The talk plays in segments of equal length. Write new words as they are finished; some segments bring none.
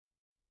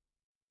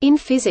In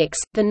physics,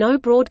 the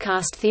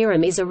no-broadcast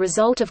theorem is a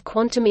result of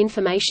quantum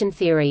information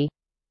theory.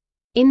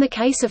 In the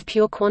case of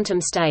pure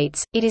quantum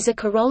states, it is a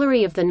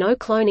corollary of the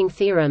no-cloning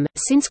theorem.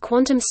 Since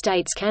quantum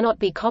states cannot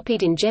be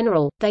copied in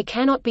general, they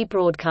cannot be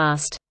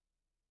broadcast.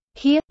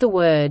 Here, the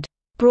word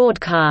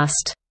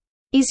broadcast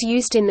is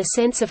used in the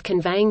sense of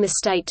conveying the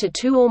state to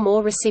two or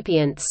more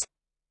recipients.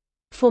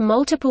 For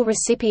multiple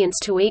recipients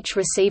to each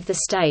receive the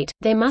state,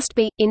 there must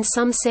be, in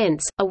some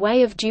sense, a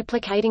way of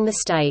duplicating the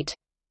state.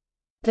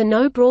 The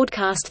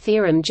no-broadcast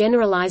theorem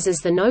generalizes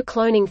the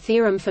no-cloning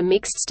theorem for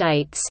mixed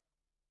states.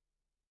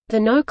 The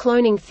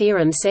no-cloning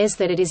theorem says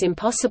that it is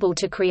impossible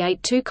to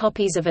create two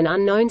copies of an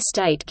unknown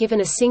state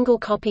given a single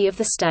copy of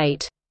the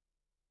state.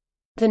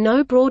 The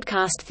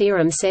no-broadcast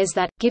theorem says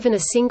that, given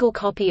a single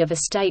copy of a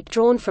state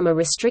drawn from a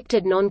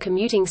restricted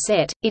non-commuting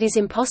set, it is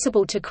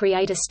impossible to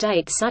create a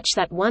state such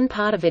that one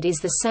part of it is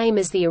the same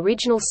as the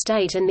original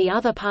state and the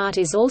other part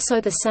is also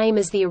the same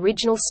as the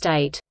original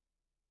state.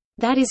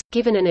 That is,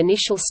 given an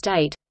initial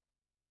state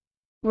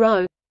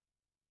ρ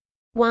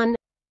 1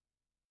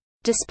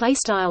 display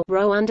style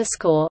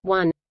ρ_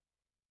 1,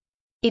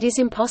 it is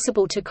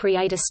impossible to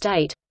create a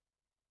state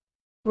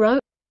ρ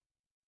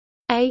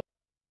a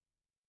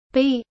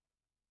b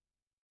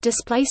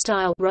display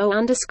style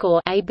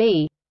ρ_ a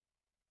b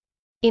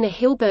in a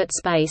Hilbert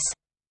space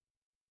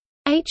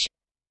h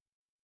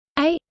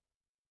a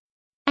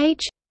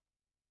h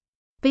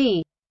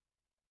b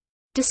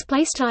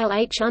display style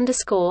h_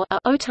 a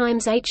o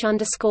times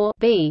h_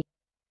 b,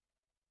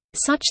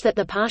 such that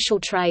the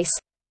partial trace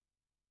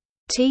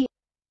t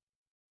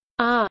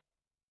r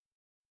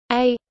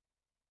a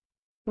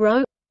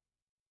ρ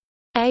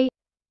a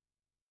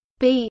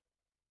b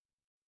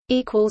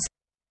equals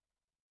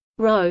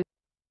ρ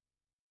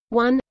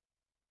 1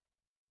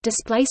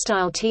 display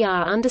style tr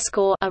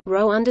underscore a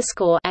ρ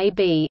underscore a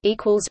b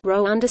equals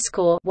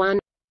ρ_ 1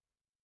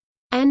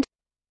 and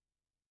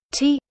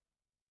t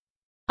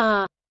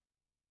r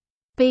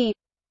b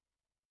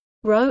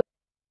ρ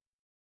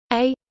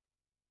a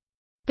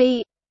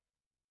b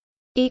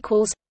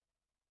equals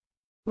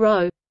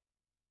ρ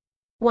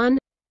 1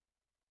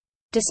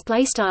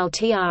 display style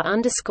tr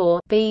underscore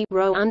b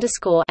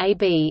ρ_ a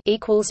b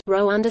equals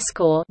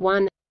ρ_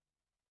 1.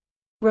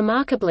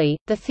 Remarkably,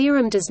 the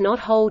theorem does not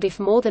hold if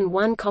more than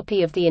one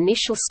copy of the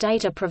initial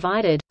state are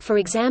provided. For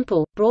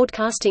example,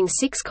 broadcasting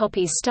 6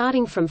 copies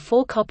starting from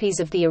 4 copies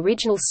of the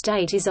original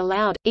state is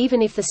allowed,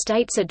 even if the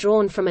states are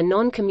drawn from a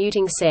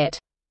non-commuting set.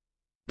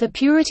 The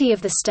purity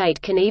of the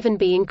state can even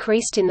be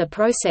increased in the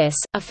process,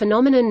 a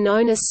phenomenon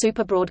known as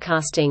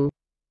superbroadcasting.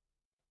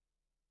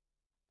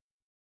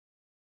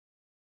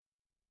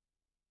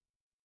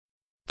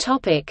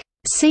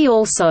 See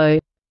also: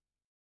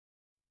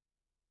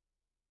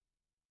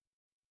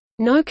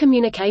 no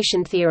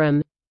communication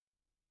theorem,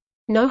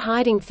 no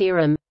hiding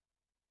theorem,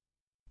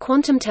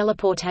 quantum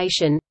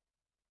teleportation,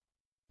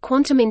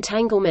 quantum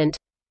entanglement,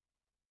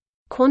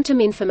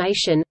 quantum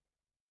information,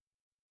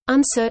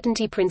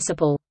 uncertainty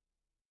principle.